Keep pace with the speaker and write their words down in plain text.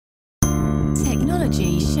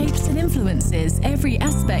technology shapes and influences every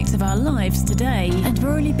aspect of our lives today, and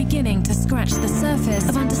we're only beginning to scratch the surface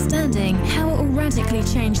of understanding how it will radically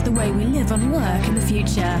change the way we live and work in the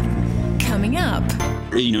future. Coming up.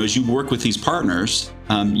 As you work with these partners,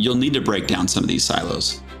 you'll need to break down some of these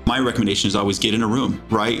silos. My recommendation is always get in a room,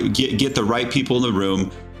 right? Get the right people in the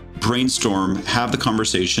room, brainstorm, have the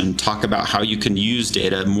conversation, talk about how you can use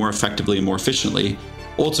data more effectively and more efficiently,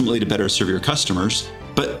 ultimately to better serve your customers,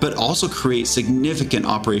 but also create significant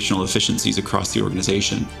operational efficiencies across the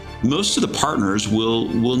organization. Most of the partners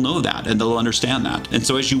will know that and they'll understand that. And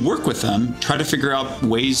so as you work with them, try to figure out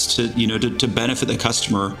ways to benefit the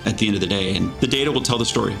customer at the end of the day. And the data will tell the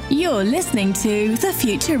story. You're listening to the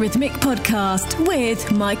Future Rhythmic Podcast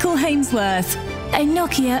with Michael Hainsworth, a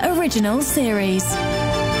Nokia original series.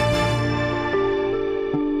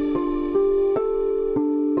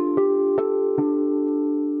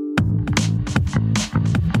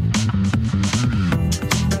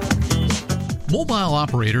 Mobile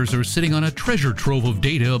operators are sitting on a treasure trove of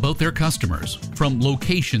data about their customers, from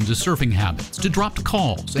location to surfing habits to dropped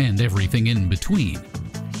calls and everything in between.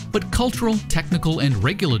 But cultural, technical, and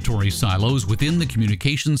regulatory silos within the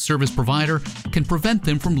communications service provider can prevent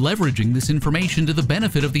them from leveraging this information to the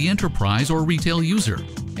benefit of the enterprise or retail user,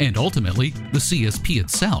 and ultimately, the CSP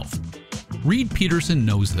itself. Reed Peterson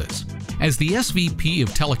knows this. As the SVP of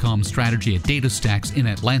Telecom Strategy at DataStax in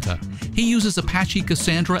Atlanta, he uses Apache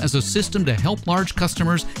Cassandra as a system to help large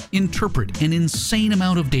customers interpret an insane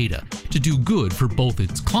amount of data to do good for both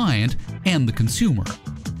its client and the consumer.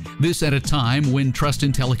 This at a time when trust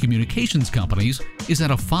in telecommunications companies is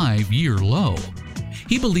at a 5-year low.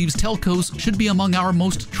 He believes telcos should be among our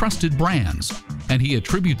most trusted brands, and he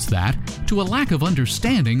attributes that to a lack of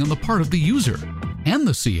understanding on the part of the user and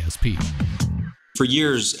the CSP. For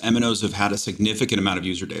years, MNOs have had a significant amount of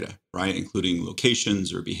user data, right, including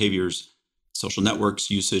locations or behaviors, social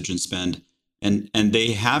networks, usage, and spend. And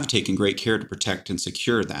they have taken great care to protect and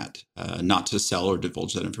secure that, not to sell or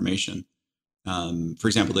divulge that information. For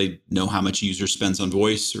example, they know how much a user spends on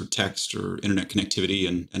voice or text or internet connectivity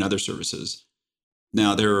and other services.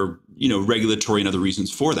 Now, there are regulatory and other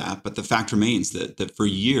reasons for that, but the fact remains that for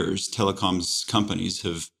years, telecoms companies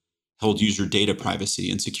have held user data privacy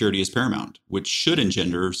and security as paramount, which should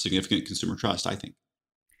engender significant consumer trust, I think.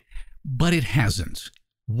 But it hasn't.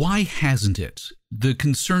 Why hasn't it? The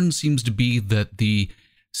concern seems to be that the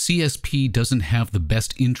CSP doesn't have the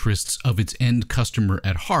best interests of its end customer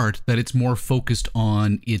at heart, that it's more focused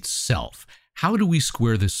on itself. How do we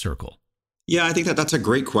square this circle? Yeah, I think that's a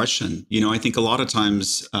great question. I think a lot of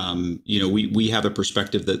times, we have a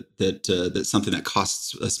perspective that something that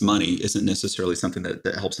costs us money isn't necessarily something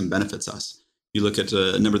that helps and benefits us. You look at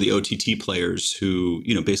a number of the OTT players who,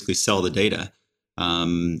 basically sell the data.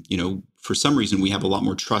 For some reason, we have a lot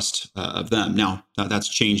more trust of them. Now, that's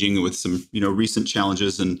changing with some, recent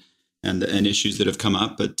challenges and issues that have come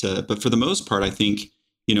up. But for the most part, I think,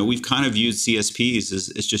 we've kind of viewed CSPs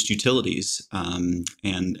as just utilities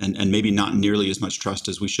and maybe not nearly as much trust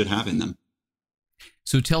as we should have in them.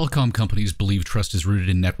 So telecom companies believe trust is rooted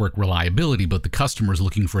in network reliability, but the customer is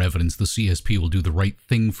looking for evidence the CSP will do the right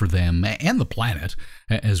thing for them and the planet,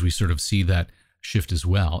 as we sort of see that shift as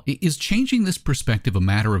well. Is changing this perspective a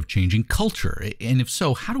matter of changing culture? And if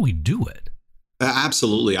so, how do we do it?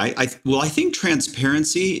 Absolutely. I think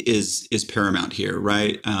transparency is paramount here,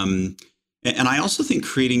 right? And I also think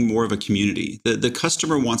creating more of a community. The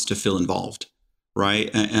customer wants to feel involved,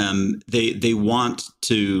 right? They want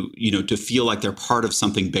to feel like they're part of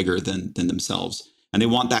something bigger than themselves, and they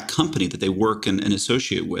want that company that they work and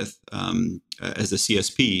associate with as a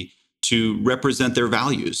CSP to represent their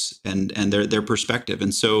values and their perspective.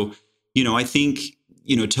 And so, I think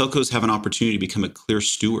telcos have an opportunity to become a clear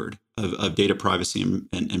steward of data privacy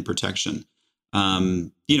and protection.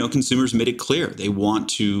 Consumers made it clear they want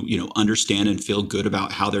to, understand and feel good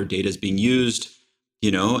about how their data is being used,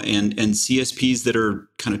 and CSPs that are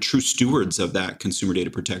kind of true stewards of that consumer data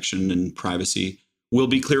protection and privacy will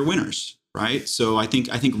be clear winners, right? So I think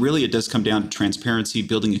really it does come down to transparency,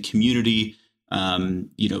 building a community,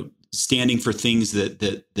 standing for things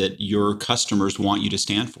that your customers want you to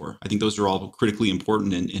stand for. I think those are all critically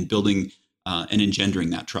important in building and engendering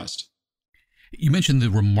that trust. You mentioned the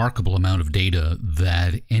remarkable amount of data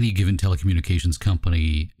that any given telecommunications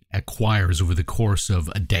company acquires over the course of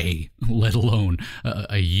a day, let alone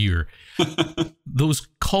a year. Those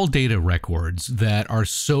call data records that are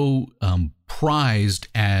so prized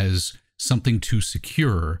as something to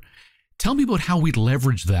secure. Tell me about how we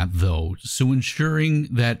leverage that, though, so ensuring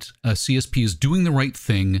that a CSP is doing the right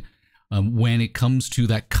thing when it comes to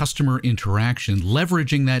that customer interaction,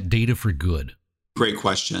 leveraging that data for good. Great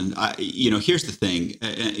question. Here's the thing.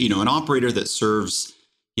 An operator that serves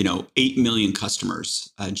 8 million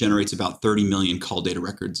customers generates about 30 million call data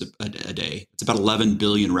records a day. It's about 11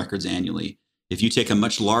 billion records annually. If you take a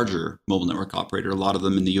much larger mobile network operator, a lot of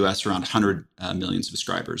them in the US, around 100 million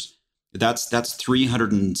subscribers, that's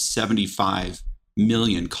 375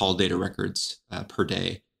 million call data records per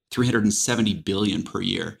day, 370 billion per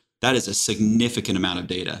year. That is a significant amount of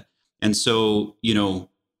data. And so,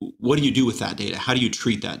 what do you do with that data? How do you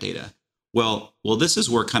treat that data? Well, this is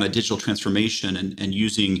where kind of digital transformation and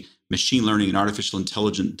using machine learning and artificial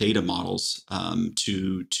intelligence data models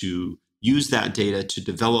to use that data to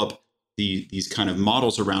develop these kind of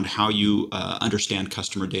models around how you understand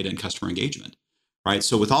customer data and customer engagement, right?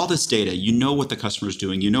 So with all this data, you know what the customer is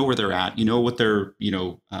doing, you know where they're at, you know what they're,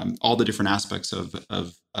 all the different aspects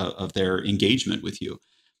of their engagement with you.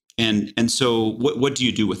 And so what do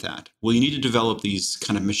you do with that? Well, you need to develop these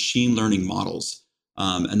kind of machine learning models.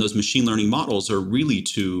 And those machine learning models are really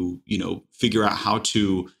to, figure out how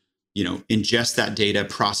to, ingest that data,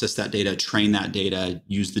 process that data, train that data,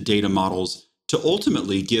 use the data models to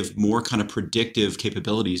ultimately give more kind of predictive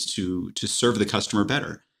capabilities to serve the customer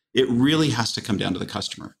better. It really has to come down to the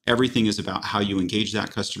customer. Everything is about how you engage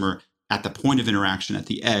that customer at the point of interaction, at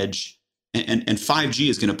the edge, and 5G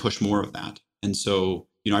is going to push more of that. And so,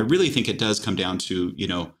 I really think it does come down to,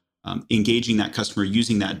 engaging that customer,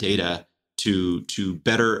 using that data to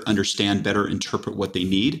better understand, better interpret what they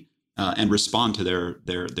need, and respond to their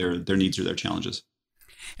needs or their challenges.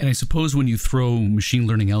 And I suppose when you throw machine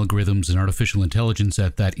learning algorithms and artificial intelligence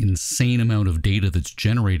at that insane amount of data that's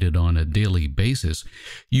generated on a daily basis,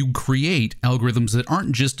 you create algorithms that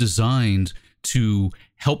aren't just designed to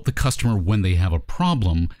help the customer when they have a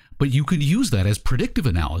problem, but you could use that as predictive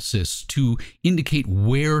analysis to indicate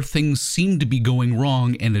where things seem to be going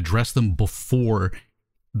wrong and address them before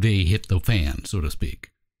they hit the fan, so to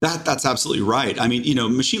speak. That's absolutely right. I mean,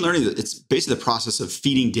 machine learning, it's basically the process of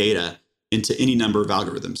feeding data into any number of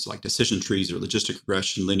algorithms like decision trees or logistic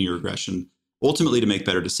regression, linear regression, ultimately to make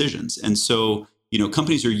better decisions. And so,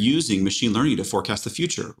 companies are using machine learning to forecast the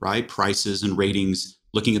future, right? Prices and ratings,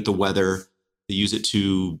 looking at the weather. They use it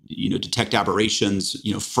to, detect aberrations,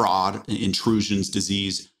 fraud, intrusions,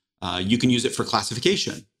 disease. You can use it for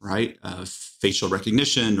classification, right? Facial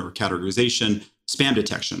recognition or categorization, spam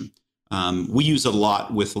detection. We use it a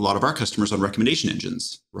lot with a lot of our customers on recommendation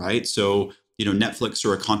engines, right? So, Netflix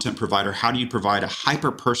or a content provider, how do you provide a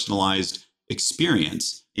hyper-personalized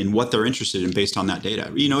experience in what they're interested in based on that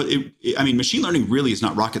data? Machine learning really is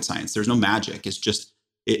not rocket science. There's no magic. It's just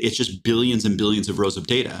billions and billions of rows of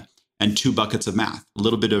data and 2 buckets of math, a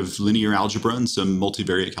little bit of linear algebra and some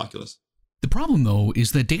multivariate calculus. The problem, though,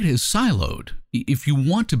 is that data is siloed. If you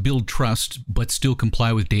want to build trust but still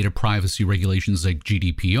comply with data privacy regulations like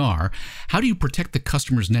GDPR, how do you protect the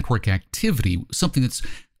customer's network activity, something that's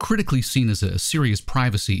critically seen as a serious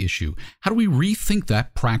privacy issue? How do we rethink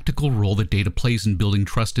that practical role that data plays in building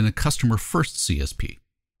trust in a customer-first CSP?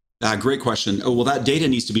 Great question. Oh, well, that data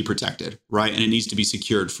needs to be protected, right? And it needs to be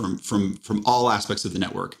secured from all aspects of the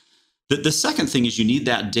network. The second thing is you need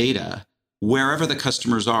that data wherever the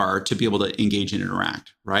customers are to be able to engage and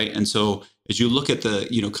interact, right? And so as you look at the,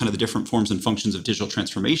 kind of the different forms and functions of digital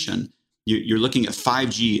transformation, you're looking at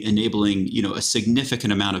 5G enabling, a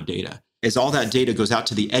significant amount of data. As all that data goes out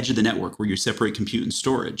to the edge of the network where you separate compute and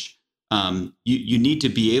storage, you need to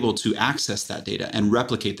be able to access that data and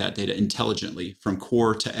replicate that data intelligently from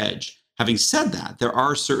core to edge. Having said that, there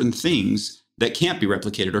are certain things that can't be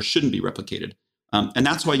replicated or shouldn't be replicated. And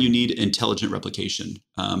that's why you need intelligent replication.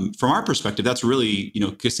 From our perspective, that's really,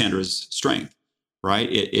 Cassandra's strength, right?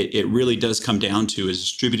 It really does come down to a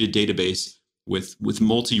distributed database with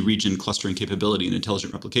multi-region clustering capability and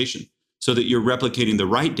intelligent replication so that you're replicating the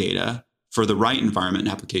right data for the right environment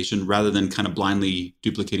and application rather than kind of blindly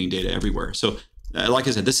duplicating data everywhere. So like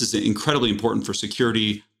I said, this is incredibly important for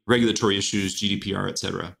security, regulatory issues, GDPR, et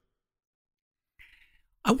cetera.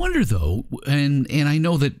 I wonder, though, and I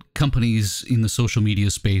know that companies in the social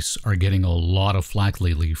media space are getting a lot of flack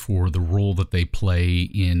lately for the role that they play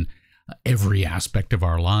in every aspect of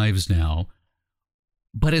our lives now.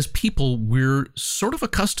 But as people, we're sort of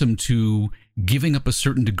accustomed to giving up a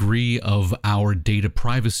certain degree of our data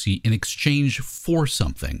privacy in exchange for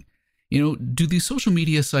something. Do these social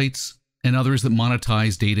media sites and others that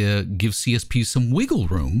monetize data give CSPs some wiggle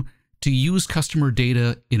room to use customer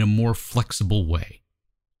data in a more flexible way?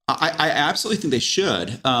 I absolutely think they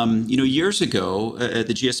should. Years ago at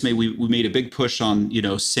the GSMA, we made a big push on,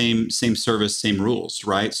 same service, same rules,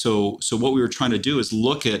 right? So what we were trying to do is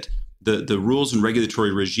look at the rules and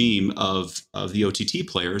regulatory regime of the OTT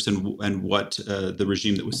players and what the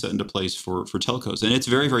regime that was set into place for telcos. And it's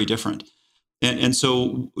very, very different. And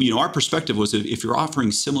so, our perspective was if you're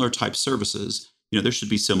offering similar type services, there should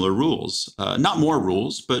be similar rules, not more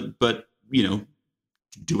rules, but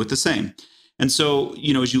do it the same. And so,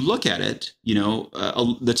 as you look at it,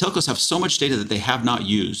 the telcos have so much data that they have not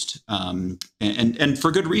used, and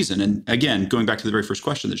for good reason. And again, going back to the very first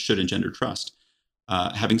question, that should engender trust.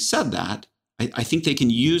 Having said that, I think they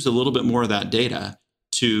can use a little bit more of that data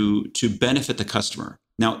to benefit the customer.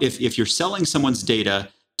 Now, if you're selling someone's data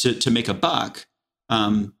to make a buck,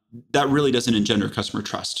 that really doesn't engender customer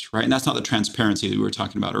trust, right? And that's not the transparency that we were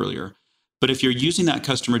talking about earlier. But if you're using that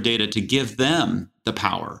customer data to give them the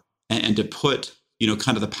power and to put,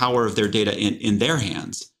 kind of the power of their data in their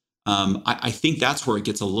hands, I think that's where it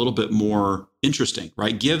gets a little bit more interesting,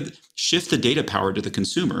 right? Shift the data power to the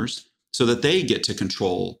consumers so that they get to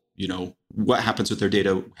control, what happens with their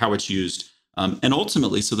data, how it's used, and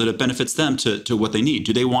ultimately so that it benefits them to what they need.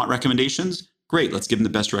 Do they want recommendations? Great, let's give them the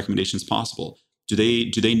best recommendations possible. Do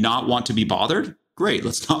they not want to be bothered? Great,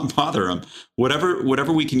 let's not bother them.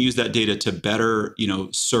 Whatever we can use that data to better,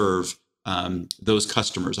 serve those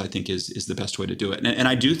customers, I think is the best way to do it. And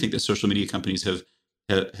I do think that social media companies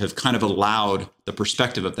have kind of allowed the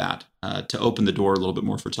perspective of that to open the door a little bit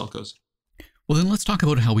more for telcos. Well, then let's talk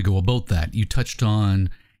about how we go about that. You touched on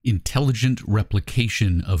intelligent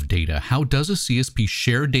replication of data. How does a CSP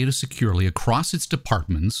share data securely across its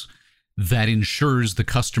departments that ensures the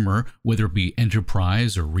customer, whether it be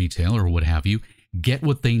enterprise or retail or what have you, get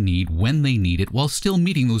what they need when they need it while still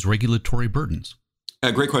meeting those regulatory burdens?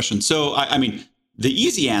 Great question. So, I mean, the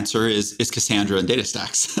easy answer is Cassandra and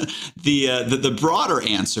DataStax. The broader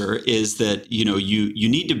answer is that you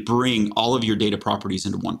need to bring all of your data properties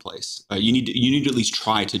into one place. You need to at least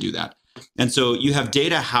try to do that. And so you have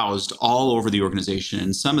data housed all over the organization.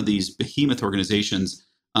 And some of these behemoth organizations,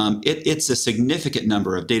 it's a significant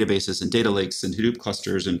number of databases and data lakes and Hadoop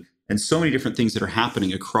clusters and so many different things that are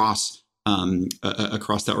happening across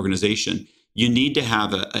that organization. You need to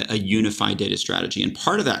have a unified data strategy. And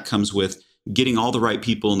part of that comes with getting all the right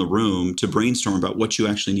people in the room to brainstorm about what you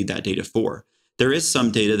actually need that data for. There is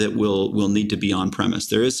some data that will need to be on premise.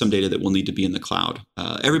 There is some data that will need to be in the cloud.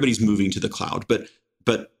 Everybody's moving to the cloud, but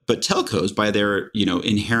telcos, by their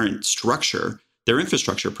inherent structure, they're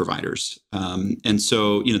infrastructure providers, and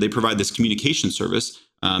so they provide this communication service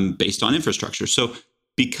based on infrastructure. So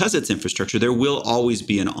because it's infrastructure, there will always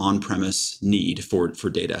be an on-premise need for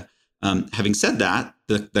data. Having said that,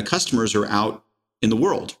 the customers are out in the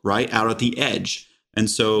world, right? Out at the edge. And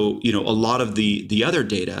so, a lot of the other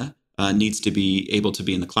data needs to be able to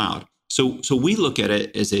be in the cloud. So we look at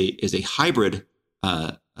it as a hybrid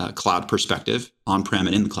cloud perspective, on-prem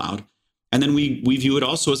and in the cloud. And then we view it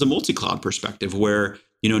also as a multi-cloud perspective where,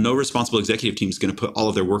 no responsible executive team is going to put all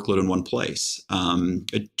of their workload in one place.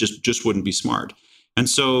 It just wouldn't be smart. And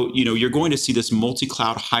so, you're going to see this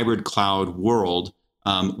multi-cloud, hybrid cloud world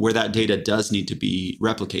where that data does need to be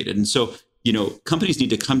replicated. And so, companies need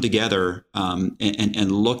to come together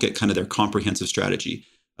and look at kind of their comprehensive strategy.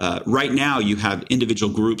 Right now, you have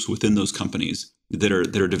individual groups within those companies that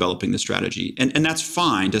are developing the strategy, and that's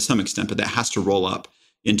fine to some extent, but that has to roll up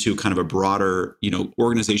into kind of a broader,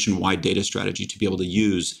 organization-wide data strategy to be able to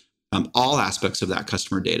use all aspects of that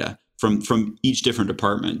customer data from each different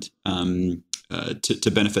department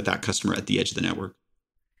to benefit that customer at the edge of the network.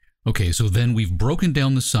 Okay, so then we've broken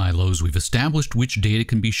down the silos, we've established which data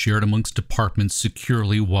can be shared amongst departments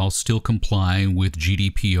securely while still complying with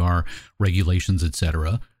GDPR regulations,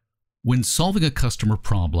 etc. When solving a customer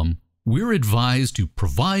problem, we're advised to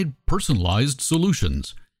provide personalized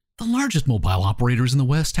solutions. The largest mobile operators in the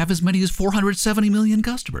West have as many as 470 million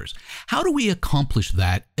customers. How do we accomplish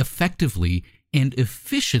that effectively and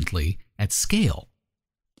efficiently at scale?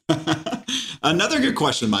 Another good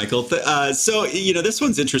question, Michael. So, this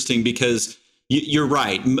one's interesting because you're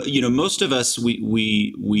right. Most of us,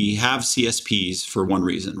 we have CSPs for one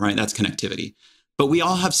reason, right? That's connectivity. But we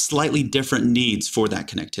all have slightly different needs for that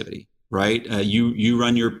connectivity, right? You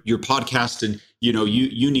run your podcast and,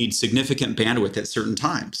 you need significant bandwidth at certain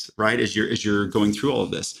times, right? As you're going through all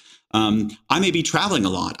of this. I may be traveling a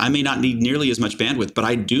lot. I may not need nearly as much bandwidth, but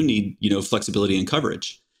I do need, flexibility and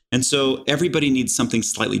coverage. And so everybody needs something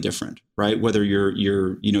slightly different, right? Whether your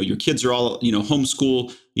kids are all,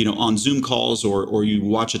 homeschool, on Zoom calls or you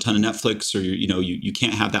watch a ton of Netflix or, you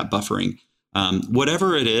can't have that buffering.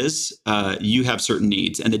 Whatever it is, you have certain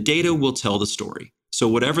needs and the data will tell the story. So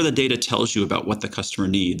whatever the data tells you about what the customer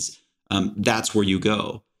needs, that's where you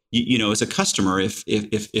go. As a customer,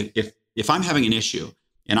 if I'm having an issue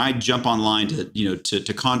and I jump online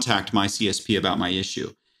to contact my CSP about my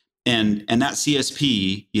issue. And that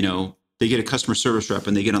CSP, they get a customer service rep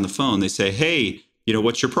and they get on the phone, they say, hey,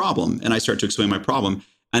 what's your problem? And I start to explain my problem.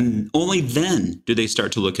 And only then do they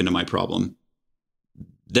start to look into my problem.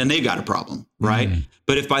 Then they've got a problem, right? Mm-hmm.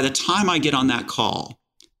 But if by the time I get on that call,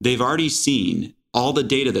 they've already seen all the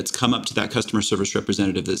data that's come up to that customer service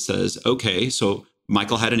representative that says, okay, so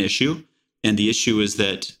Michael had an issue. And the issue is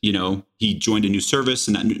that, he joined a new service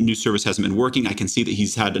and that new service hasn't been working. I can see that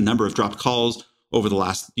he's had a number of dropped calls over the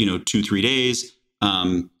last, 2-3 days.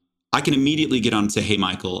 I can immediately get on and say, hey,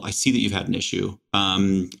 Michael, I see that you've had an issue.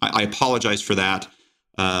 I apologize for that.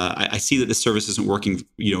 I see that this service isn't working,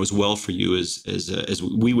 as well for you as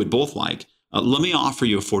we would both like. Let me offer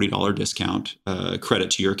you a $40 discount credit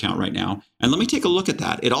to your account right now. And let me take a look at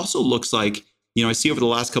that. It also looks like, I see over the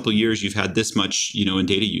last couple of years, you've had this much, in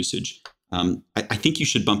data usage. I think you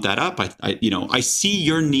should bump that up. I see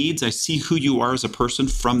your needs. I see who you are as a person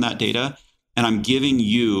from that data. And I'm giving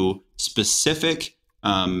you specific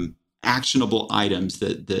actionable items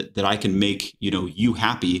that I can make, you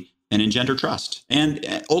happy and engender trust.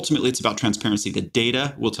 And ultimately, it's about transparency. The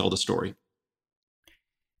data will tell the story.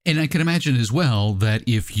 And I can imagine as well that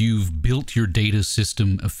if you've built your data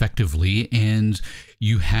system effectively and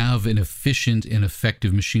you have an efficient and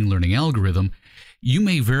effective machine learning algorithm, you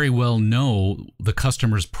may very well know the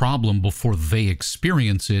customer's problem before they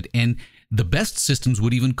experience it. And the best systems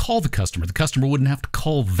would even call the customer. The customer wouldn't have to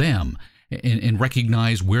call them and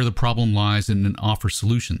recognize where the problem lies and then offer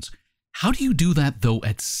solutions. How do you do that, though,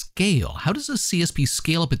 at scale? How does a CSP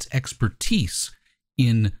scale up its expertise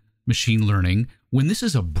in machine learning when this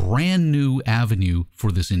is a brand new avenue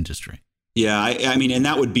for this industry? Yeah, I mean, and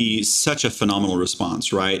that would be such a phenomenal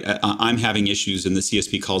response, right? I'm having issues and the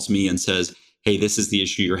CSP calls me and says, hey, this is the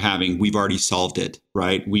issue you're having. We've already solved it,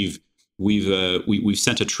 right? We've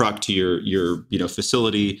sent a truck to your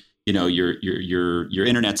facility. Your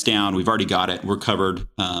internet's down. We've already got it. We're covered,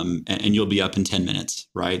 and you'll be up in 10 minutes,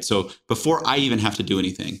 right? So before I even have to do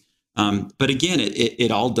anything. But again,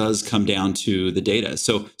 it all does come down to the data.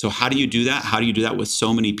 So how do you do that? How do you do that with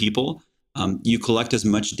so many people? You collect as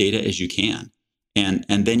much data as you can, and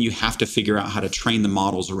then you have to figure out how to train the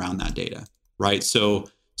models around that data, right? So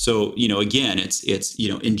again, it's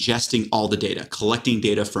ingesting all the data, collecting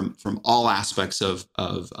data from all aspects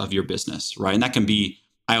of your business, right? And that can be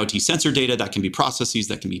IoT sensor data, that can be processes,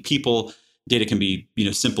 that can be people. Data can be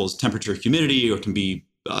simple as temperature, humidity, or it can be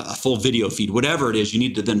a full video feed, whatever it is. You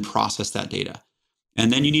need to then process that data,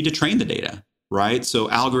 and then you need to train the data, right? So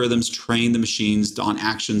algorithms train the machines on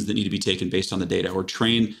actions that need to be taken based on the data, or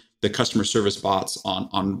train the customer service bots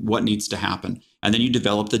on what needs to happen. And then you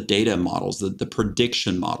develop the data models, the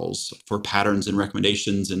prediction models for patterns and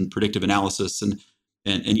recommendations and predictive analysis and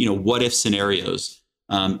what if scenarios.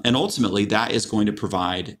 And ultimately, that is going to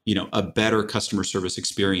provide a better customer service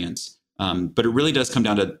experience. But it really does come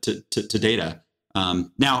down to data.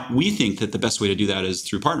 Now, we think that the best way to do that is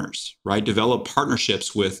through partners, right? Develop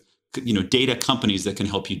partnerships with data companies that can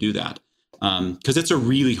help you do that. Because it's a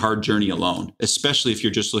really hard journey alone, especially if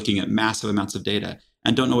you're just looking at massive amounts of data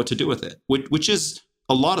and don't know what to do with it, which is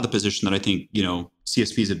a lot of the position that I think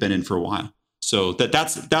CSPs have been in for a while. So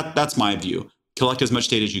that's my view. Collect as much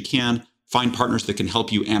data as you can. Find partners that can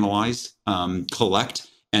help you analyze, collect,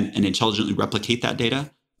 and intelligently replicate that data,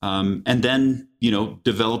 and then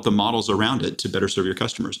develop the models around it to better serve your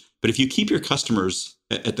customers. But if you keep your customers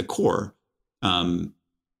at the core,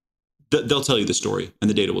 they'll tell you the story, and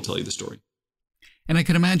the data will tell you the story. And I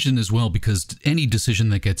can imagine as well, because any decision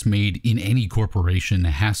that gets made in any corporation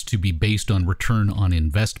has to be based on return on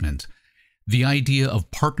investment. The idea of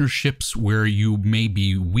partnerships where you may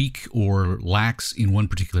be weak or lax in one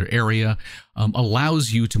particular area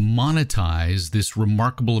allows you to monetize this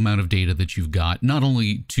remarkable amount of data that you've got, not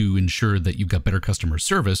only to ensure that you've got better customer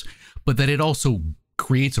service, but that it also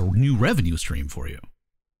creates a new revenue stream for you.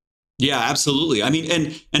 Yeah, absolutely. I mean,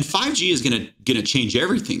 and 5G is going to change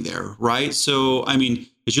everything there, right? So, I mean,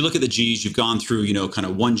 as you look at the Gs, you've gone through, kind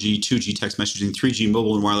of 1G, 2G text messaging, 3G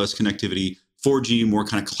mobile and wireless connectivity, 4G, more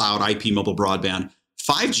kind of cloud IP mobile broadband.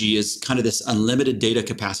 5G is kind of this unlimited data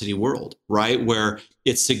capacity world, right? Where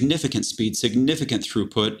it's significant speed, significant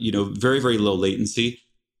throughput, very, very low latency.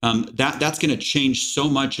 That's going to change so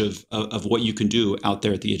much of what you can do out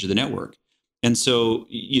there at the edge of the network. And so,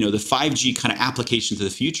 the 5G kind of applications of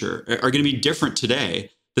the future are going to be different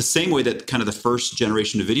today, the same way that kind of the first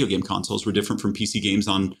generation of video game consoles were different from PC games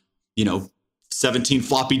on, 17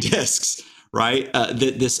 floppy disks, right?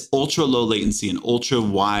 This ultra low latency and ultra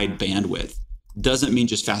wide bandwidth doesn't mean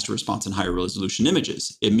just faster response and higher resolution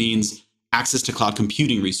images. It means access to cloud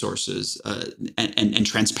computing resources, and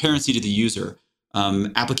transparency to the user,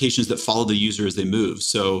 applications that follow the user as they move.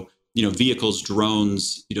 So, vehicles,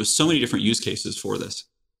 drones, so many different use cases for this.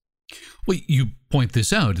 Well, you point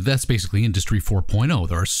this out. That's basically Industry 4.0.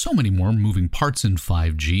 There are so many more moving parts in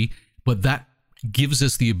 5G, but that gives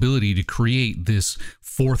us the ability to create this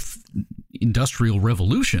fourth industrial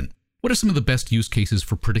revolution. What are some of the best use cases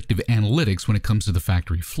for predictive analytics when it comes to the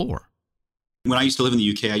factory floor? When I used to live in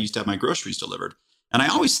the UK, I used to have my groceries delivered. And I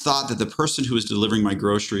always thought that the person who was delivering my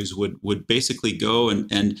groceries would basically go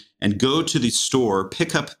and go to the store,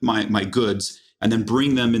 pick up my goods, and then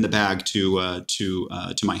bring them in the bag to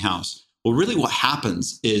my house. Well, really what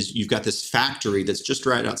happens is you've got this factory that's just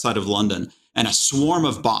right outside of London and a swarm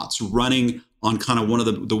of bots running on kind of one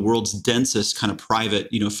of the world's densest kind of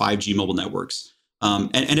private, 5G mobile networks.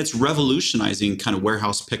 And it's revolutionizing kind of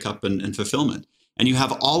warehouse pickup and fulfillment. And you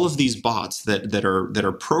have all of these bots that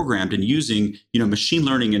are programmed and using, machine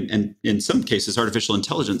learning and in some cases artificial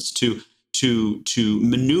intelligence to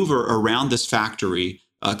maneuver around this factory,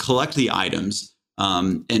 collect the items,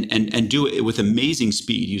 and do it with amazing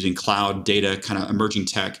speed using cloud data, kind of emerging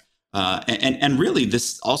tech. And really,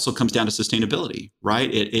 this also comes down to sustainability,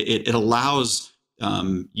 right? It allows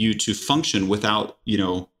you to function without,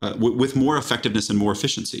 with more effectiveness and more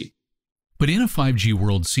efficiency. But in a 5G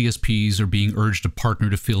world, CSPs are being urged to partner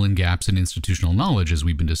to fill in gaps in institutional knowledge, as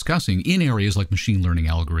we've been discussing, in areas like machine learning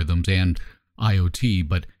algorithms and IoT.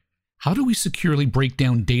 But how do we securely break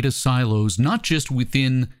down data silos, not just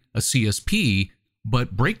within a CSP,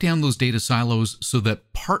 but break down those data silos so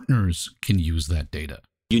that partners can use that data?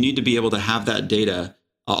 You need to be able to have that data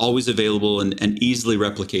always available and easily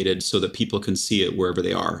replicated so that people can see it wherever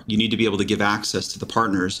they are. You need to be able to give access to the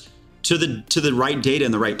partners to the right data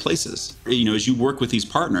in the right places. As you work with these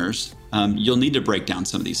partners, you'll need to break down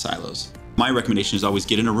some of these silos. My recommendation is always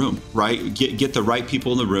get in a room, right? Get the right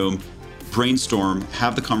people in the room, brainstorm,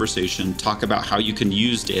 have the conversation, talk about how you can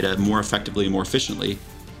use data more effectively and more efficiently,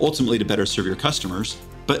 ultimately to better serve your customers,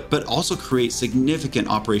 but also create significant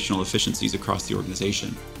operational efficiencies across the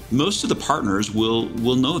organization. Most of the partners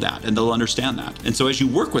will know that and they'll understand that. And so as you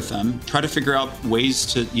work with them, try to figure out ways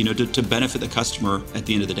to benefit the customer at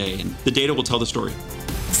the end of the day. And the data will tell the story.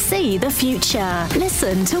 See the future.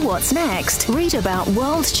 Listen to what's next. Read about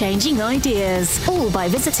world-changing ideas. All by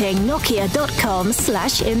visiting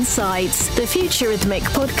nokia.com/insights. The Futurrhythmic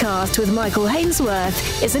podcast with Michael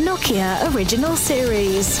Hainsworth is a Nokia original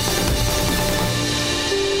series.